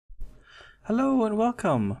Hello and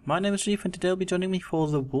welcome. My name is Reef and today will be joining me for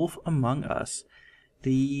The Wolf Among Us,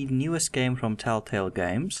 the newest game from Telltale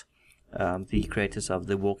Games, the creators of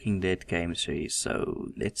the Walking Dead game series. So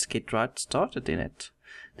let's get right started in it.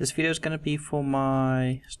 This video is going to be for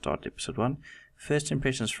my start episode 1, First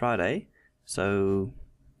Impressions Friday. So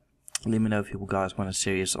let me know if you guys want a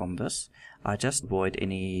series on this. I just avoid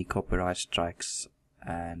any copyright strikes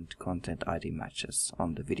and content ID matches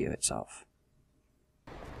on the video itself.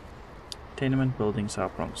 Tenement buildings are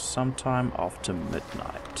from sometime after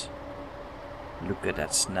midnight. Look at that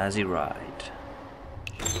snazzy ride.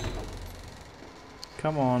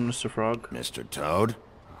 Come on, Mr. Frog. Mr. Toad?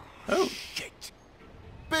 Oh. Shit.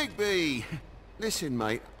 Bigby! Listen,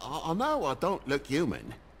 mate, I know I don't look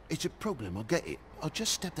human. It's a problem, I get it. I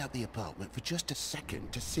just stepped out the apartment for just a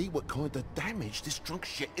second to see what kind of damage this drunk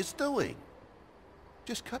shit is doing.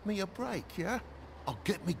 Just cut me a break, yeah? I'll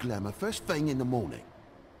get me glamour first thing in the morning.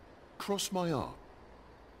 Cross my arm.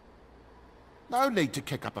 No need to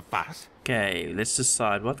kick up a fuss. Okay, let's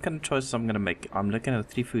decide what kind of choices I'm gonna make. I'm looking at a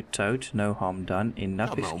 3-foot toad, no harm done,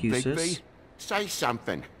 enough excuses. Come on, Bigby. Say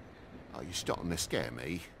something. Oh, you're starting to scare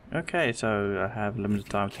me. Okay, so I have limited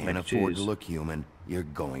time to make Can't afford choose. to look human. You're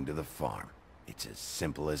going to the farm. It's as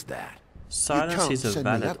simple as that. Silence is a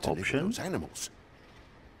valid option. Those animals.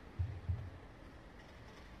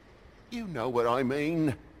 You know what I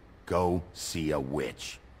mean. Go see a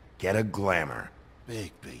witch. Get a glamour.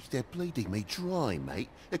 Bigby, they're bleeding me dry, mate.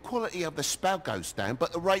 The quality of the spout goes down,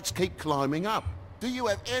 but the rates keep climbing up. Do you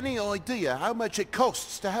have any idea how much it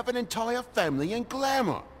costs to have an entire family in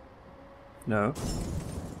glamour? No.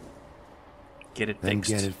 Get it Then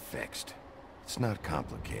fixed. get it fixed. It's not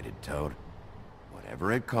complicated, Toad.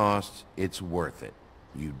 Whatever it costs, it's worth it.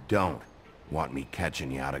 You don't want me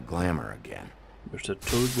catching you out of glamour again. Mr.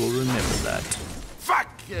 Toad will remember that.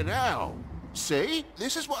 Fucking hell! See?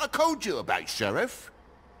 This is what I called you about, Sheriff.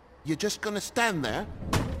 You're just gonna stand there,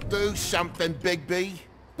 do something, Bigby,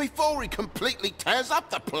 before he completely tears up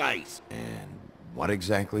the place. And what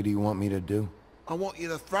exactly do you want me to do? I want you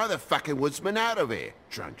to throw the fucking woodsman out of here,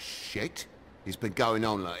 drunk shit. He's been going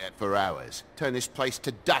on like that for hours. Turn this place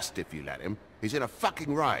to dust if you let him. He's in a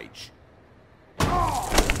fucking rage.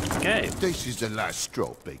 Okay. This is the last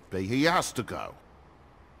straw, Bigby. He has to go.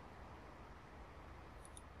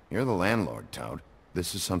 You're the landlord, Toad.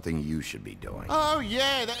 This is something you should be doing. Oh,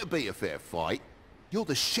 yeah, that'd be a fair fight. You're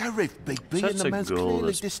the sheriff, Bigby, and the man's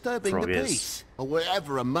clearly disturbing the peace. Or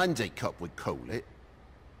whatever a Monday cop would call it.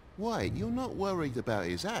 Wait, you're not worried about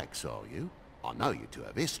his axe, are you? I know you two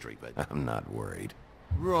have history, but... I'm not worried.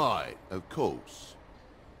 Right, of course.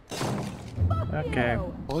 Okay.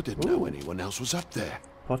 I didn't know anyone else was up there.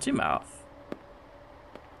 Potty mouth.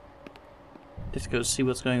 Let's go see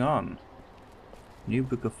what's going on. New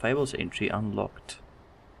Book of Fables entry unlocked.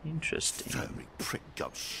 Interesting. Furry prick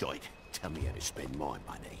ghost shite. Tell me how to spend my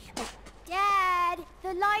money. Dad,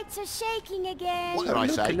 the lights are shaking again. What did I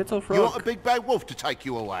say? Little frog. You want a big bad wolf to take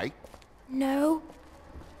you away? No.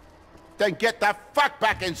 Then get the fuck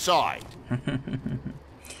back inside.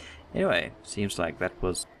 Anyway, seems like that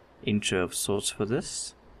was intro of sorts for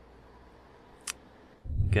this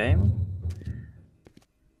game.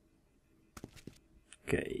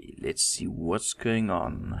 Okay, let's see what's going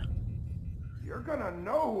on. You're gonna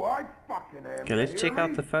know who I fucking am. Okay, let's check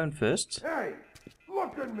out the phone first. Hey,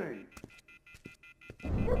 look at me.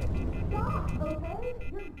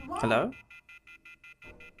 Hello?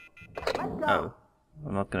 Oh,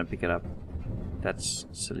 I'm not gonna pick it up. That's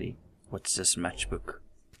silly. What's this matchbook?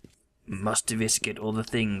 Must investigate all the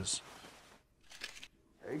things.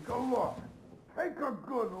 Take a look. Take a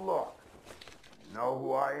good look. Know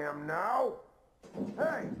who I am now?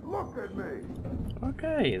 Hey, look at me.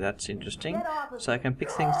 Okay, that's interesting. So I can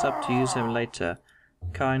pick things up to use them later.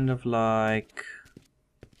 Kind of like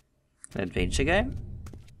an adventure game?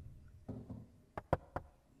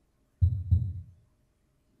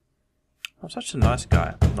 I'm such a nice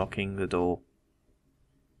guy, knocking the door.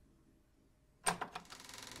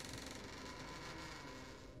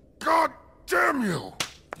 God damn you!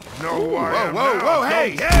 Know who I am Whoa, now? whoa, hey,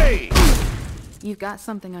 hey! You've got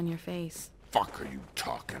something on your face. Fuck are you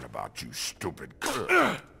talking about, you stupid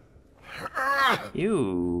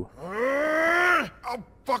You. I'll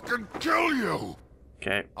fucking kill you!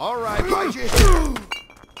 Okay, All right, Major.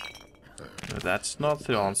 that's not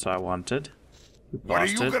the answer I wanted. You What are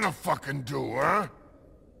you bastard. gonna fucking do, huh?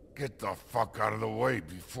 Get the fuck out of the way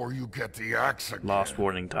before you get the axe again. Last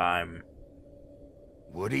warning time.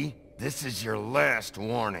 Woody, this is your last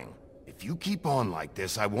warning. If you keep on like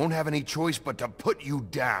this, I won't have any choice but to put you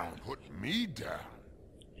down. Put me down.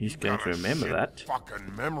 He's going to Got a remember shit that.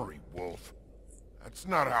 fucking memory, Wolf. That's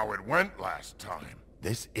not how it went last time.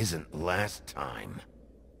 This isn't last time.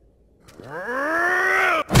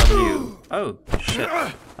 You. Oh, shit.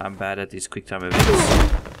 I'm bad at these quick time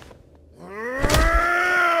events.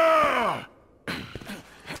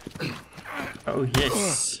 Oh,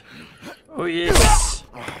 yes. Oh, yes.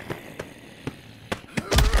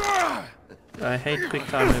 I hate quick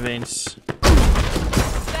time events.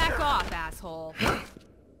 Back off, asshole.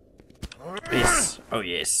 Yes. Oh,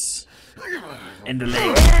 yes. In the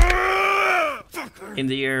leg. In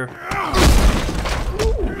the ear.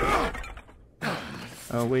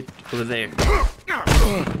 Oh, wait. Over there.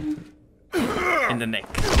 In the neck.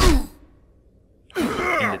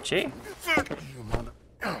 In the chair.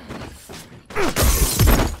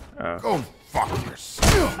 Go fuck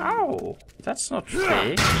yourself. Ow! That's not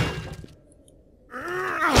fair.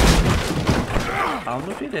 I'm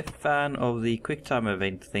not really a fan of the quick time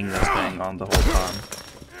event thing that's going on the whole time.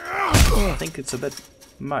 I think it's a bit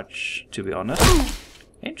much, to be honest.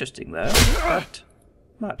 Interesting though, but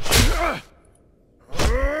much.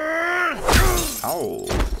 Ow!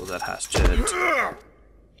 That has to hurt.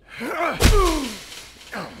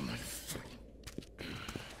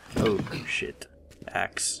 Oh shit.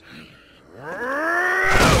 Axe.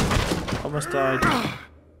 Almost died.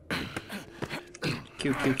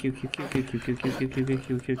 Q.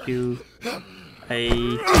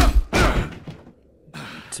 Hey.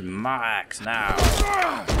 To my axe now.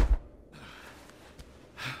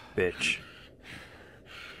 Bitch.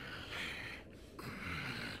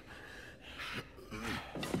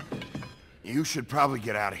 You should probably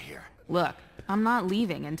get out of here. Look, I'm not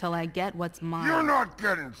leaving until I get what's mine. You're not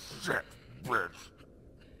getting shit, bitch.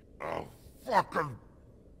 I'll fucking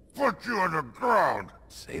put you in the ground.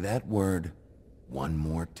 Say that word one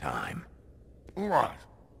more time. What?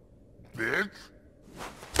 Bitch?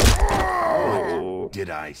 Oh. Did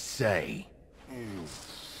I say? You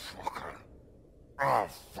fucking... Oh,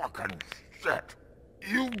 fucking shit.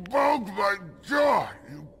 You bugged my jaw,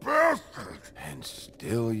 you bastard. And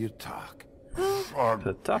still you talk. Fuck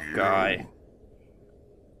The tough you. guy.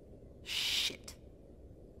 Shit.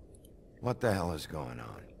 What the hell is going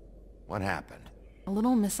on? What happened? A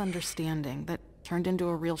little misunderstanding that turned into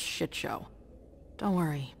a real shit show. Don't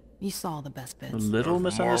worry, you saw the best A bits. little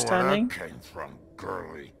There's more misunderstanding? where that came from,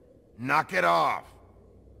 girly. Knock it off.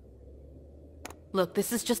 Look,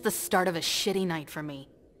 this is just the start of a shitty night for me.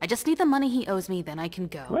 I just need the money he owes me, then I can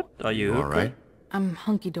go. What? Are you All right. I'm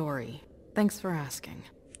hunky-dory. Thanks for asking.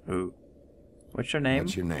 Ooh. What's your name?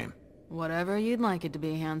 What's your name? Whatever you'd like it to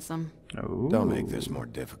be, handsome. Ooh. Don't make this more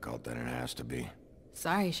difficult than it has to be.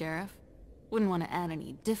 Sorry, Sheriff. Wouldn't want to add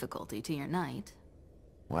any difficulty to your night.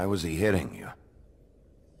 Why was he hitting you?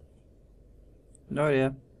 No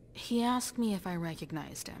idea. He asked me if I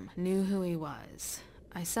recognized him, knew who he was.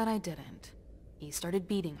 I said I didn't. He started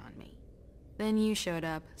beating on me. Then you showed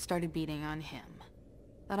up, started beating on him.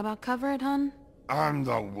 That about cover it, hun? I'm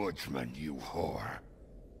the woodsman, you whore.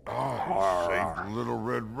 I saved Little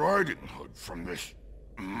Red Riding Hood from this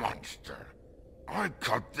monster. I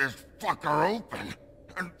cut this fucker open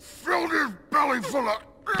and filled his belly full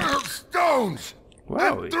of stones.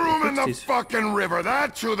 Wow, and threw him in the he's- fucking river.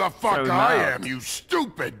 That's who the fuck Throw him I out. am, you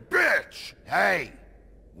stupid bitch. Hey,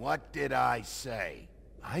 what did I say?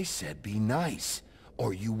 I said be nice,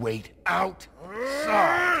 or you wait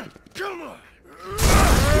outside. Come on.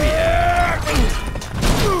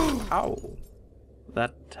 Ow.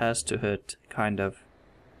 That has to hurt, kind of.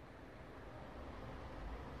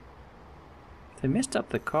 They messed up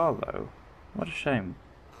the car though. What a shame.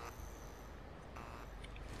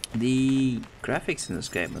 The graphics in this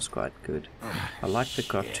game was quite good. I like the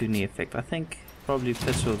cartoony effect. I think probably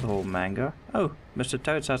fits with the whole manga. Oh, Mr.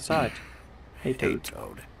 Toad's outside. Hey Toad,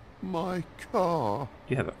 Toad. My car.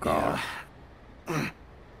 you have a car?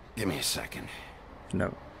 Give me a second.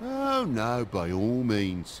 No. Oh no, by all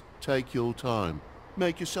means. Take your time.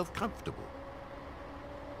 Make yourself comfortable.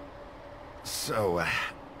 So,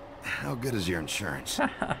 how good is your insurance? I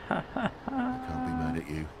can't be mad at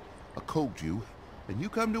you. I called you, and you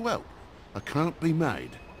come to help. I can't be mad.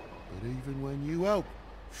 But even when you help,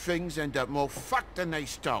 Things end up more fucked than they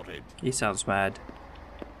started. He sounds mad.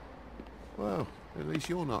 well, at least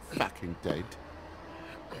you're not fucking dead.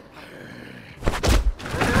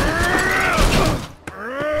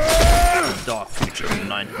 Dark Future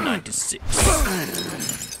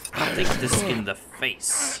 1996. Take this in the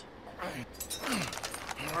face.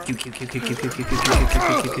 Q Q Q Q Q Q Q Q Q Q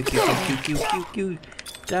Q Q Q Q Q Q.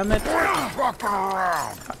 Damn it! Fuck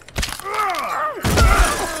around.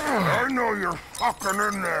 I know you're fucking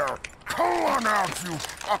in there. Come on out, you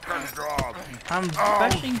fucking dog. I'm I'll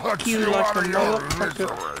bashing put Q you like out a of your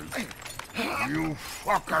motherfucker. misery. You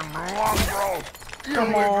fucking mongrel! You Come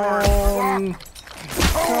ignorant on!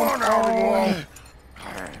 fuck! Come on, everyone!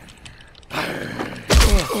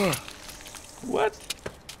 What?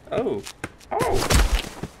 Oh. Oh!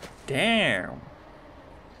 Damn!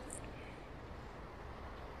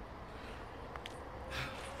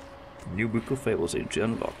 New Book of Fables entry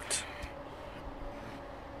unlocked.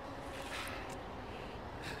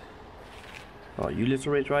 Oh, you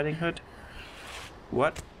little Red Riding Hood?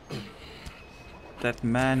 What? That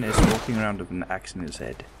man is walking around with an axe in his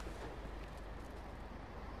head.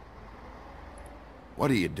 What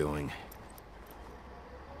are you doing?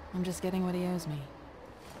 I'm just getting what he owes me.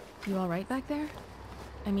 You alright back there?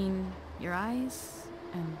 I mean, your eyes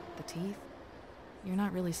and the teeth? You're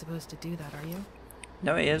not really supposed to do that, are you?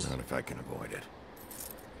 No, he is. Not if I can avoid it.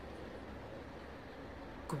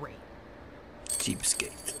 Great.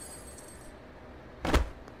 Cheapskate.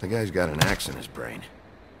 The guy's got an axe in his brain.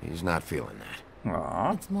 He's not feeling that.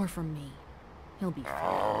 Aww. It's more from me. He'll be fine.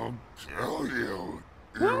 I'll kill you,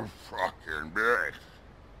 you fucking bitch.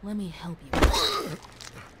 Let me help you.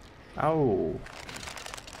 Oh.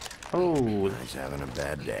 Oh. He's having a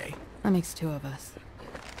bad day. That makes two of us.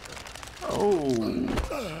 Oh.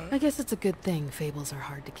 I guess it's a good thing fables are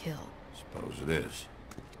hard to kill. Suppose it is.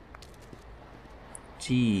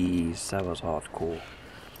 Jeez, that was hardcore.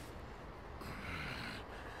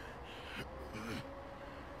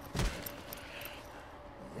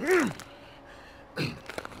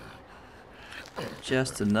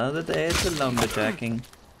 Just another day at the lumberjacking.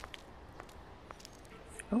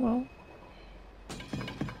 Oh well.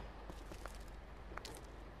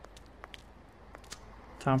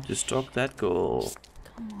 Time to stalk that goal.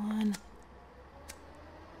 Come on.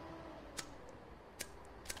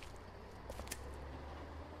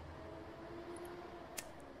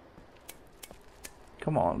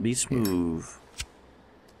 Come on, be smooth.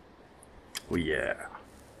 Oh yeah.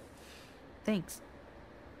 Thanks.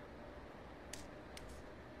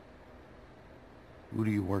 Who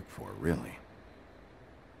do you work for, really?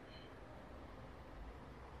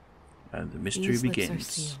 And the mystery These lips are begins.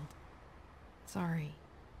 sealed. Sorry.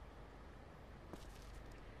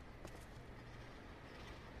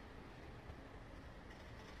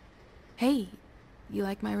 Hey, you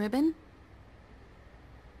like my ribbon?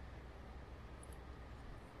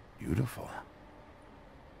 Beautiful.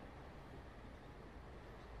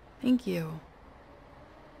 Thank you.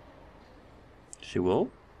 She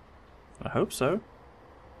will? I hope so.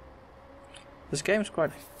 This game's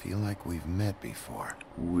quite I feel like we've met before.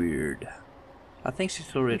 weird. I think she's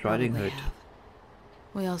still Red We Riding probably Hood. have.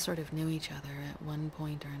 We all sort of knew each other at one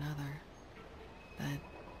point or another. But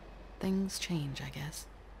things change, I guess.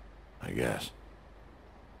 I guess.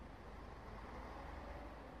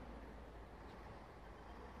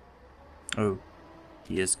 Oh,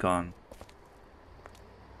 he is gone.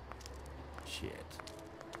 Shit.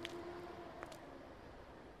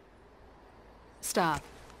 Stop.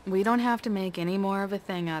 We don't have to make any more of a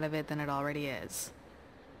thing out of it than it already is.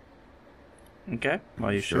 Okay,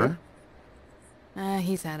 are you sure?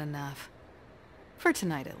 He's had enough. For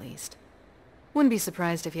tonight, at least. Wouldn't be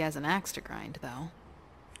surprised if he has an axe to grind, though.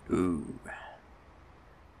 Ooh.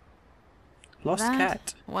 Lost That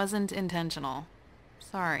cat. wasn't intentional.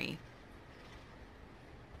 Sorry.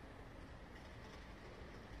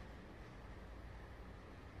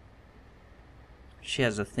 She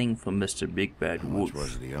has a thing for Mr. Big Bad How Wolf. much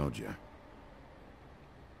was it he owed you?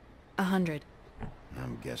 100.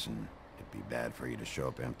 I'm guessing it'd be bad for you to show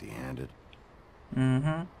up empty-handed.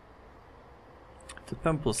 Mm-hmm. The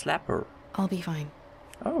pimple slapper. I'll be fine.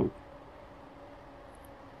 Oh.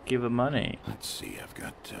 Give her money. Let's see, I've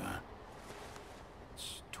got,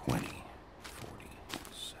 it's 20, 40,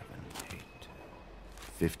 7, 8,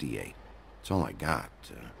 58. That's all I got.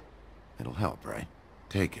 It'll help, right?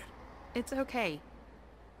 Take it. It's okay.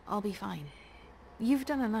 I'll be fine. You've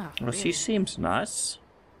done enough. Well, she really. seems nice.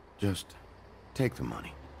 Just take the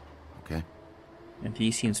money, okay? And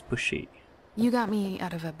he seems pushy. You got me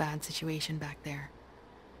out of a bad situation back there.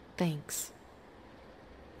 Thanks.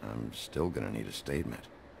 I'm still gonna need a statement.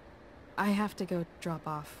 I have to go drop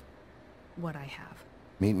off what I have.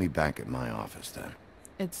 Meet me back at my office, then.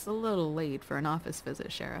 It's a little late for an office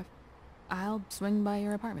visit, Sheriff. I'll swing by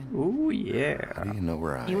your apartment. Ooh, yeah. How do you know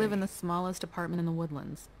where I... You live in the smallest apartment in the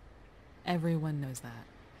Woodlands. Everyone knows that.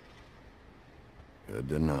 Good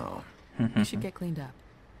to know. You should get cleaned up.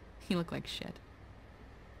 You look like shit.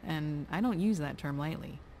 And I don't use that term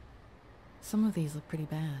lightly. Some of these look pretty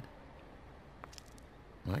bad.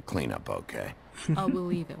 I clean up okay. I'll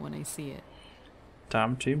believe it when I see it.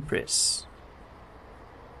 Time to impress.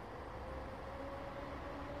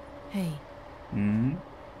 Hey, Hmm?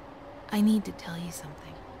 I need to tell you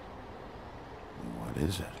something. What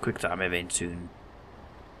is it? Quick time event soon.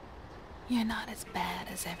 You're not as bad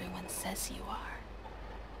as everyone says you are.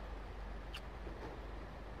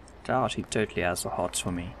 Oh, she totally has the hots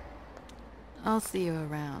for me. I'll see you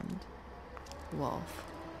around, Wolf.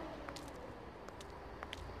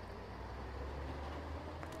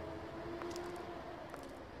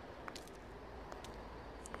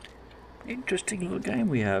 Interesting little game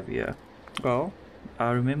we have here. Well,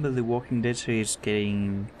 I remember the Walking Dead series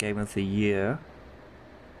getting Game of the Year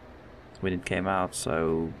when it came out,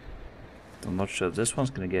 so I'm not sure if this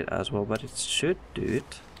one's gonna get as well, but it should do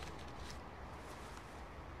it.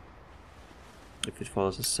 If it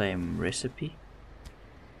follows the same recipe.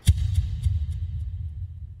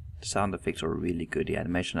 The sound effects are really good, the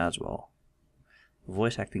animation as well. The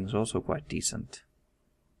voice acting is also quite decent.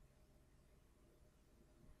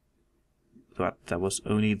 But that was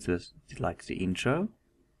only the intro.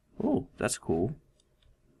 Oh, that's cool.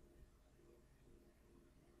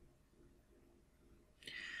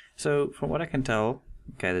 So from what I can tell,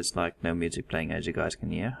 okay, there's like no music playing as you guys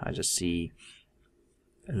can hear. I just see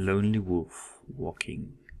a lonely wolf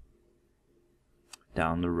walking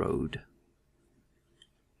down the road.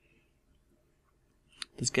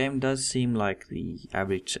 This game does seem like the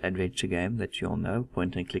average adventure game that you all know,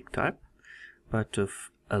 point and click type, but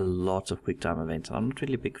with a lot of quick time events. I'm not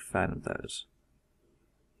really a big fan of those,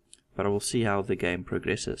 but I will see how the game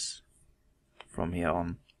progresses from here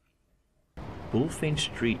on. Bullfinch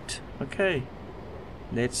Street. Okay,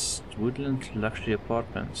 let's Woodland Luxury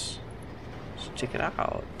Apartments. Let's check it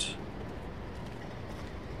out.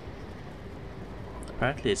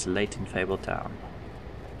 Apparently it's late in Fabletown.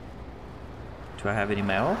 Do I have any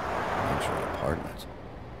mail? Luxury apartments.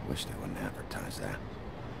 Wish they wouldn't advertise that.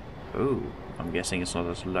 Oh, I'm guessing it's not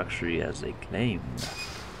as luxury as they claim.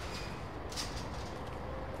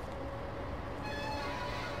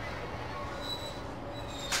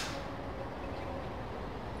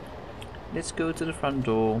 Let's go to the front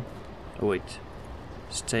door. Oh wait,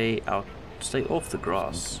 stay off the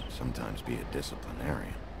grass. Sometimes be a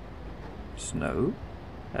disciplinarian. Snow?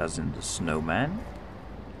 As in the snowman?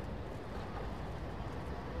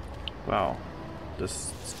 Wow,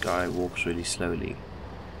 this guy walks really slowly.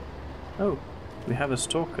 Oh, we have a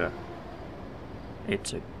stalker.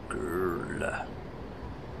 It's a girl.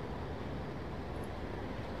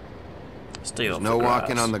 Stay off the No grass.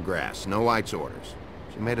 walking on the grass. Snow White's orders.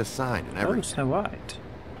 She made a sign and everything. Oh, Snow White.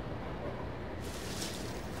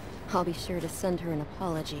 I'll be sure to send her an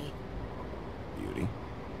apology. Beauty.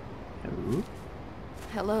 Oh.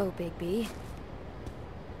 Hello, Bigby.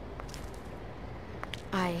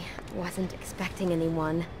 I wasn't expecting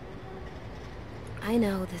anyone. I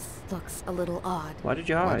know this looks a little odd. Why did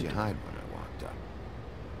you Why'd hide? you hide when I walked up?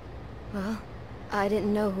 Well, I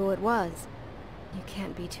didn't know who it was. You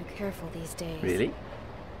can't be too careful these days. Really?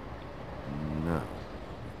 No,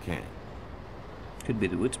 you can't. Could be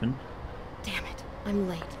the woodsman. Damn it, I'm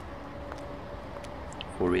late.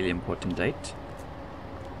 For a really important date.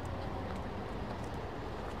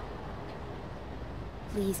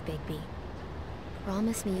 Please, Bigby.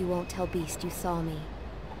 Promise me you won't tell Beast you saw me.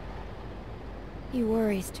 He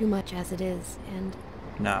worries too much as it is, and...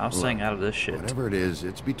 Nah, I'm staying out of this shit. Whatever it is,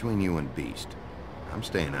 it's between you and Beast. I'm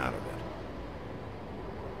staying out of it.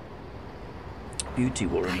 Beauty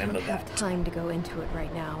will remember I don't have that. time to go into it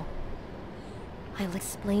right now. I'll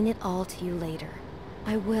explain it all to you later.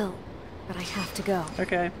 I will, but I have to go.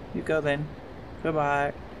 Okay, you go then.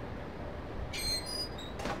 Goodbye.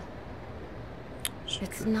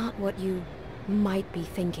 It's not what you might be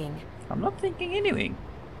thinking. I'm not thinking anything.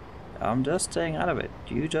 I'm just staying out of it.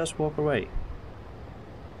 You just walk away.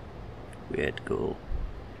 Weird girl.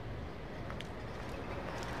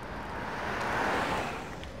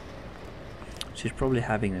 She's probably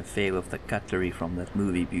having an affair with the cutlery from that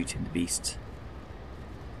movie Beauty and the Beast.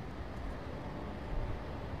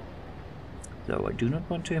 Though I do not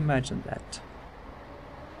want to imagine that.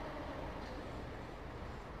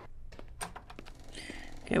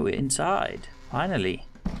 Okay, we're inside. Finally.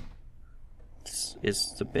 This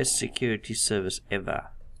is the best security service ever.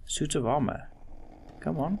 Suit of armor.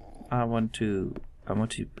 Come on. I want to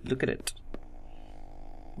look at it.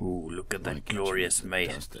 Ooh, look at that glorious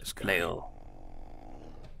mail.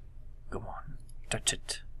 Come on, touch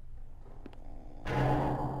it.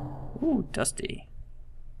 Ooh, dusty.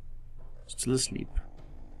 Still asleep.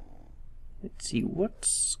 Let's see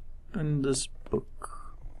what's in this book.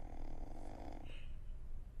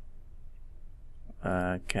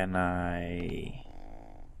 Can I...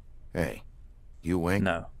 Hey, you awake?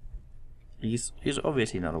 No. He's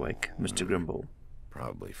obviously not awake, Mr. Grimble.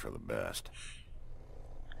 Probably for the best.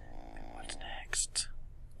 next?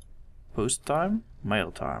 Post time? Mail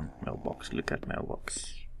time. Mailbox. Look at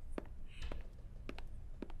mailbox.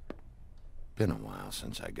 Been a while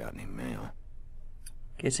since I got any mail.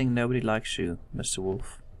 Guessing nobody likes you, Mr.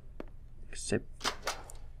 Wolf. Except...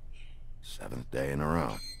 7th day in a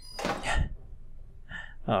row.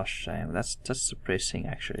 Oh, shame. That's just depressing,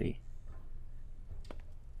 actually.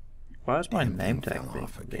 Why is my Damn name thing tag fell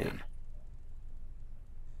off big? again.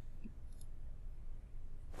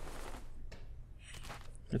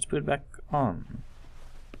 Let's put it back on.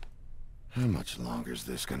 How much longer is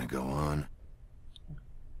this gonna go on?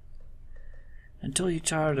 Until you're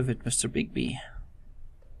tired of it, Mr. Bigby.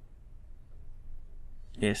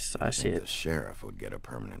 Yes, I see think it. the sheriff would get a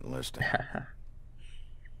permanent listing.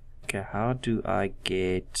 Okay, how do I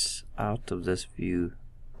get out of this view?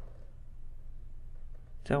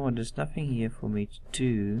 Tell me, there's nothing here for me to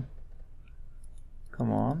do.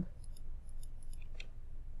 Come on.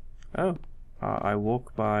 Oh, I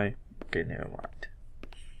walk by. Okay, never mind.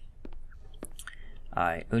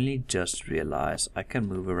 I only just realized I can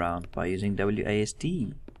move around by using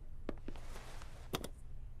WASD.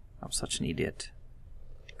 I'm such an idiot.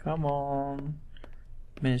 Come on,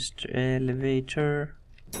 Mr. Elevator.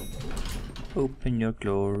 Open your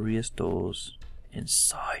glorious doors.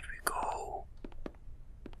 Inside we go.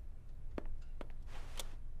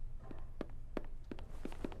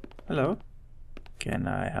 Hello. Can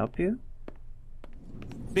I help you?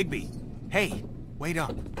 Bigby, hey, wait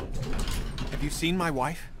up. Have you seen my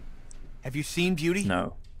wife? Have you seen Beauty?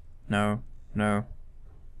 No. No. No.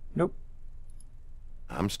 Nope.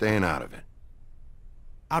 I'm staying out of it.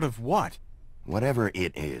 Out of what? Whatever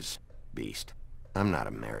it is, Beast. I'm not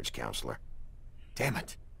a marriage counselor. Damn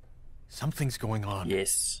it. Something's going on.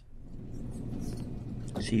 Yes.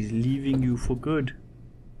 She's leaving you for good.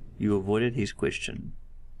 You avoided his question.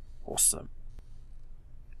 Awesome.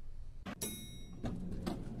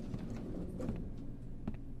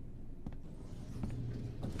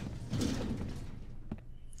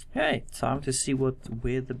 Hey, time to see where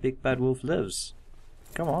the big bad wolf lives.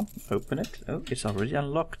 Come on, open it. Oh, it's already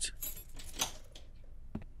unlocked.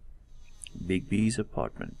 Big B's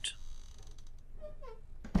apartment.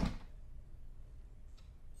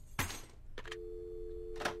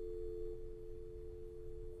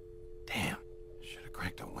 Damn, should have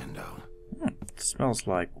cracked a window. It smells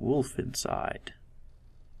like wolf inside.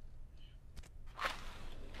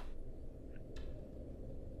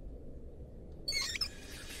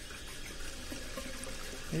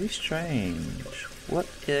 Very strange. What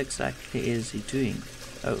exactly is he doing?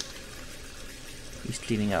 Oh, he's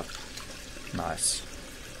cleaning up. Nice.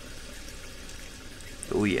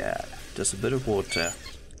 Oh yeah, just a bit of water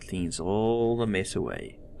cleans all the mess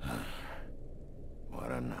away.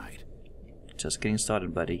 What a night. Just getting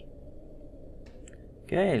started, buddy.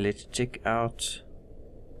 Okay, let's check out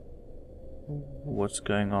what's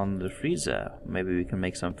going on in the freezer. Maybe we can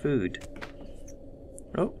make some food.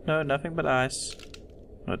 Oh, no, nothing but ice.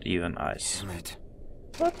 Not even ice. Damn it.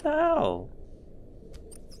 What the hell?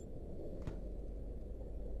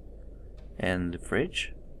 And the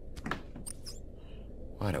fridge?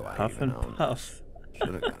 Why do I Puff even and own puff.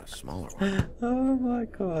 Should have got a smaller one. Oh my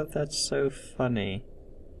god, that's so funny.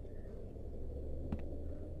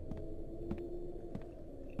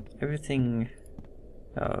 Everything...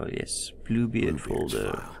 Oh yes, Bluebeard Bluebeard's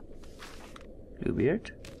folder. file.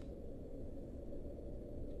 Bluebeard?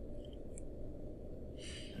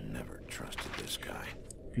 Never trusted this guy.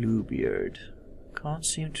 Bluebeard. Can't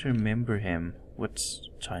seem to remember him. What's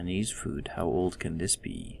Chinese food? How old can this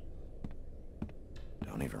be?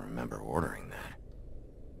 Don't even remember ordering that.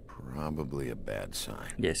 Probably a bad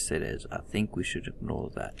sign. Yes, it is. I think we should ignore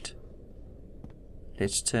that.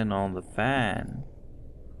 Let's turn on the fan.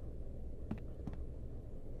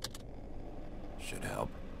 Should help.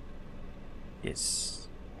 Yes.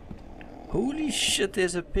 Holy shit,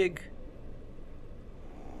 there's a pig.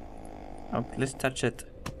 Oh, let's touch it.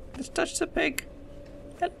 Let's touch the pig.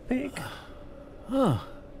 Hello, pig. Oh,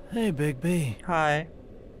 hey, Big B. Hi.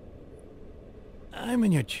 I'm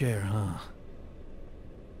in your chair, huh?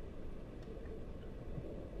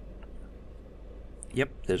 Yep,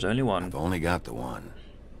 there's only one. I've only got the one.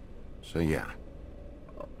 So yeah.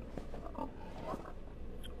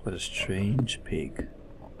 What a strange pig.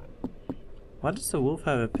 Why does the wolf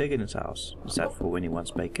have a pig in his house? Is that for when he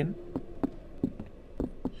wants bacon?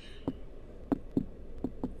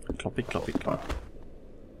 Cloppy, cloppy, clop.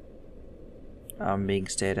 I'm being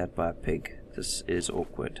stared at by a pig. This is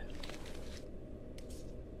awkward.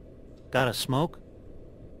 Got a smoke?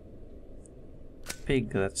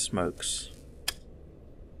 Pig that smokes.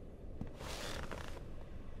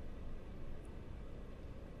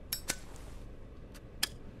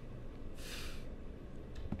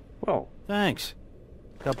 Well, Thanks.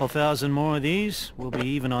 Couple thousand more of these, we'll be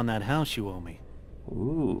even on that house you owe me.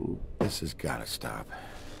 ooh. This has gotta stop.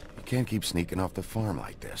 You can't keep sneaking off the farm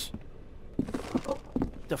like this.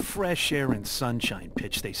 The fresh air and sunshine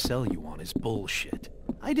pitch they sell you on is bullshit.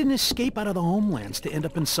 I didn't escape out of the homelands to end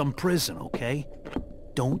up in some prison, okay?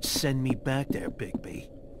 Don't send me back there, Bigby.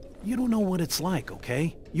 You don't know what it's like,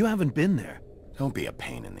 okay? You haven't been there. Don't be a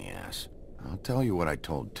pain in the ass. I'll tell you what I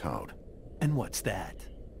told Toad. And what's that?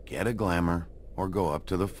 Get a glamour, or go up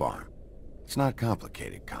to the farm. It's not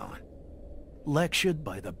complicated, Colin. Lectured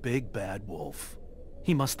by the big bad wolf.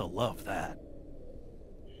 He must have loved that.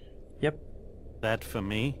 Yep. That for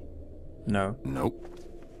me? No. Nope.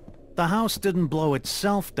 The house didn't blow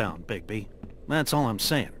itself down, Bigby. That's all I'm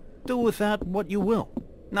saying. Do with that what you will.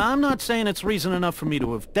 Now, I'm not saying it's reason enough for me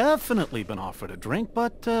to have definitely been offered a drink,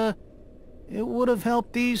 but, it would have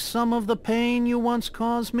helped ease some of the pain you once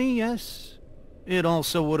caused me, yes? It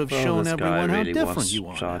also would have Well, shown this everyone guy how really different wants you to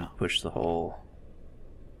are try now. and push the whole...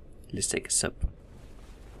 Let's take a sip.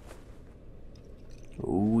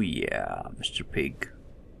 Oh yeah, Mr. Pig.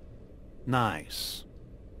 Nice.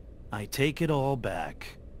 I take it all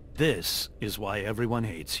back. This is why everyone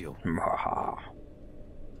hates you.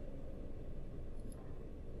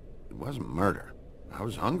 It wasn't murder. I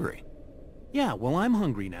was hungry. Yeah, well, I'm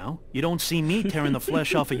hungry now. You don't see me tearing the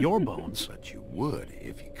flesh off of your bones. But you would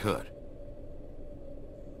if you could.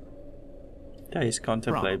 Yeah, he's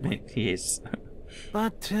contemplating. Probably. He is.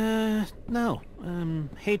 But, no.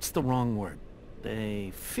 Hate's the wrong word.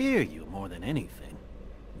 They fear you more than anything.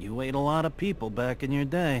 You ate a lot of people back in your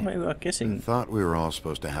day. We were I kissing. thought we were all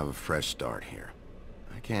supposed to have a fresh start here.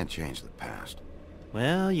 I can't change the past.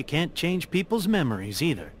 Well, you can't change people's memories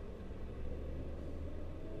either.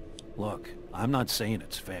 Look, I'm not saying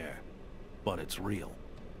it's fair, but it's real.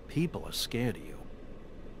 People are scared of you.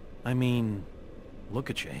 I mean, look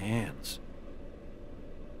at your hands.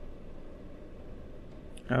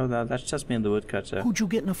 Oh, that's just me in the woodcutter. Who'd you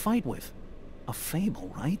get in a fight with? A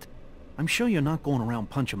fable, right? I'm sure you're not going around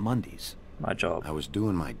punching Mondays. My job. I was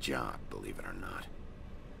doing my job, believe it or not.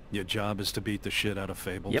 Your job is to beat the shit out of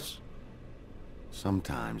fables? Yep.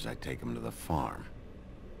 Sometimes I take them to the farm.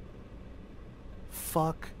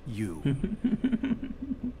 Fuck you.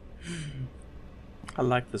 I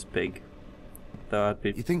like this pig. Though I'd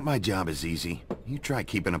be... You think my job is easy? You try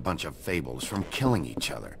keeping a bunch of fables from killing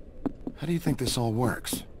each other. How do you think this all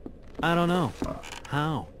works? I don't know.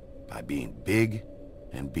 How? By being big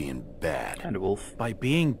and being bad. And a wolf. By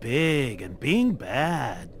being big and being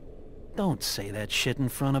bad. Don't say that shit in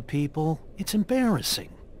front of people. It's embarrassing.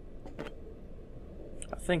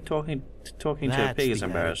 I think talking to a That's pig is the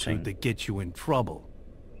embarrassing. attitude that gets you in trouble.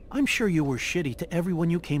 I'm sure you were shitty to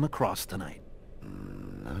everyone you came across tonight.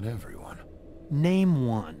 Not everyone. Name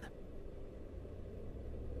one.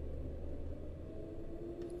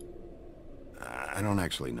 I don't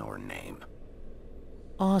actually know her name.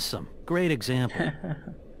 Awesome. Great example.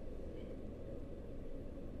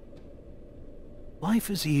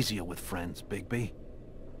 Life is easier with friends, Bigby.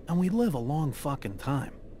 And we live a long fucking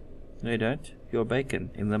time. No, you don't. You're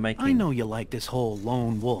bacon in the making. I know you like this whole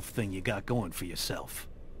lone wolf thing you got going for yourself.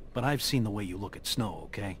 But I've seen the way you look at Snow,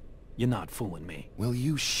 okay? You're not fooling me. Will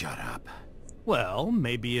you shut up? Well,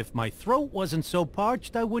 maybe if my throat wasn't so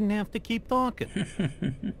parched, I wouldn't have to keep talking.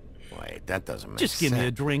 Wait, that doesn't make Just sense. give me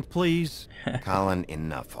a drink, please. Colin,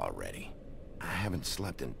 enough already. I haven't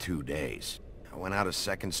slept in 2 days. I went out a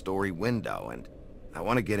second-story window, and I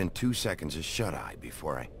want to get in 2 seconds of shut-eye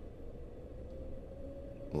before I...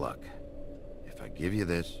 Look, if I give you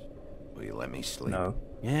this, will you let me sleep? No.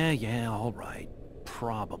 Yeah, all right.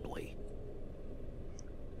 Probably.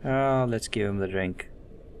 Oh, let's give him the drink.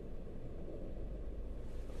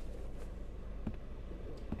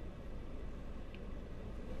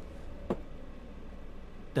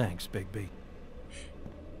 Thanks, Bigby.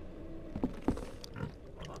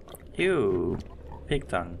 Ew. Pig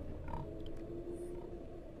tongue.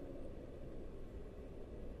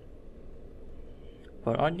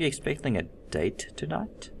 But aren't you expecting a date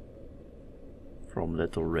tonight? From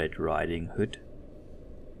Little Red Riding Hood.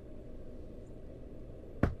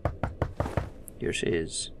 Here she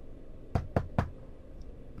is.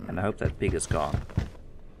 And I hope that pig is gone.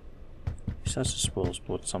 He's such a spoil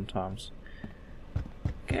sport sometimes.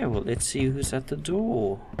 Okay, well, let's see who's at the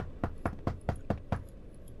door.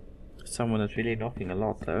 Someone that's really knocking a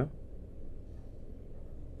lot, though.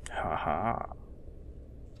 Haha.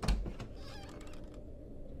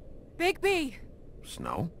 Bigby,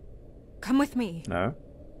 Snow? come with me. No?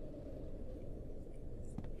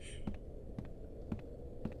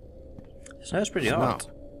 Snow's pretty hot.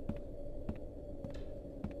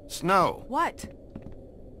 Snow. What?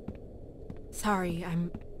 Sorry,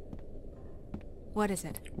 I'm... What is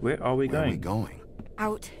it? Where are we Where are we going? going?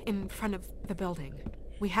 Out in front of the building.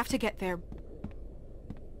 We have to get there.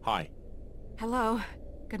 Hi. Hello.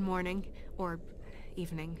 Good morning. Or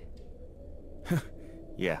evening.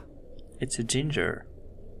 Yeah. It's a ginger.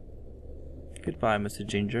 Goodbye, Mr.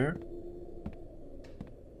 Ginger.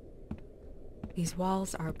 These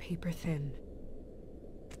walls are paper thin.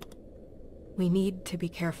 We need to be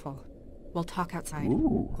careful. We'll talk outside.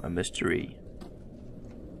 Ooh, a mystery.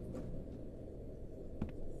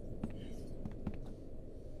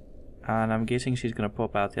 And I'm guessing she's gonna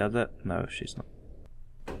pop out the other... No, she's not.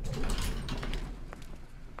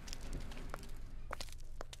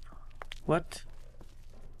 What?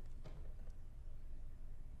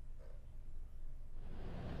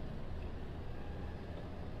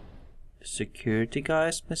 The security guy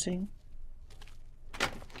is missing?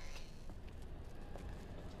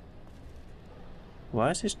 Why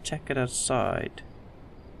is his jacket outside?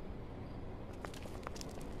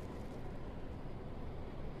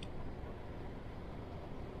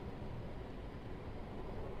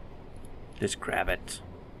 Let's grab it.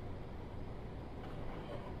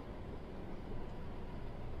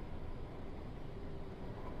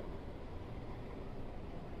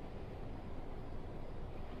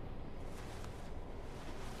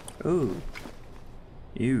 Ooh.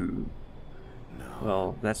 You. No.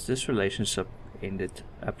 Well, that's this relationship ended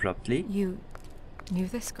abruptly. You knew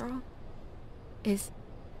this girl?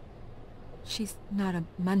 She's not a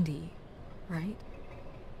Mundy, right?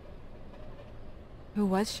 Who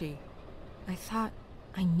was she? I thought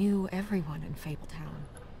I knew everyone in Fabletown.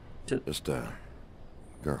 Just a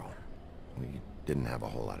girl. We didn't have a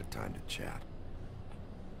whole lot of time to chat.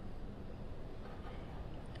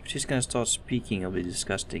 If she's gonna start speaking, it'll be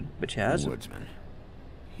disgusting. But she hasn't. Woodsman.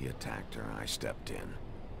 He attacked her, I stepped in.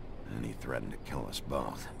 And he threatened to kill us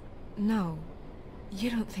both. No, you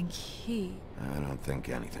don't think he... I don't think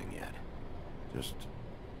anything yet. Just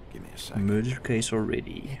give me a second. Murder case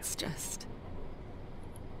already. It's just...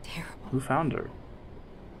 terrible. Who found her?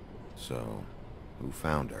 So, who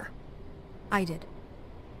found her? I did.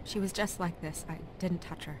 She was just like this. I didn't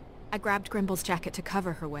touch her. I grabbed Grimble's jacket to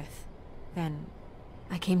cover her with. Then,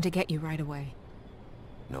 I came to get you right away.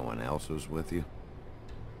 No one else was with you?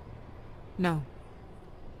 No.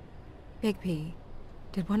 Big P,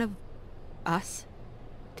 did one of us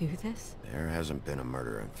do this? There hasn't been a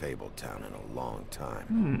murder in Fabletown in a long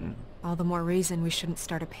time. All the more reason we shouldn't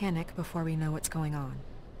start a panic before we know what's going on.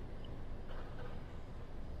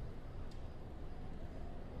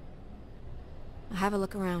 I'll have a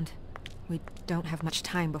look around. We don't have much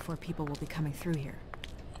time before people will be coming through here.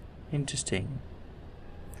 Interesting.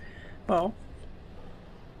 Well,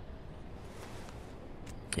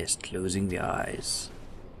 just closing the eyes.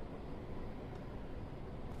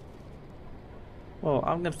 Well,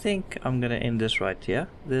 I'm gonna end this right here.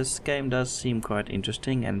 This game does seem quite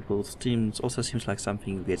interesting, and also seems like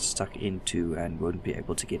something you get stuck into and won't be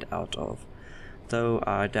able to get out of. Though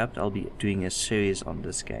I doubt I'll be doing a series on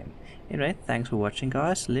this game. Anyway, thanks for watching,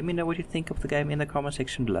 guys. Let me know what you think of the game in the comment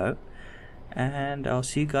section below, and I'll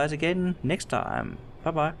see you guys again next time.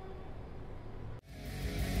 Bye bye.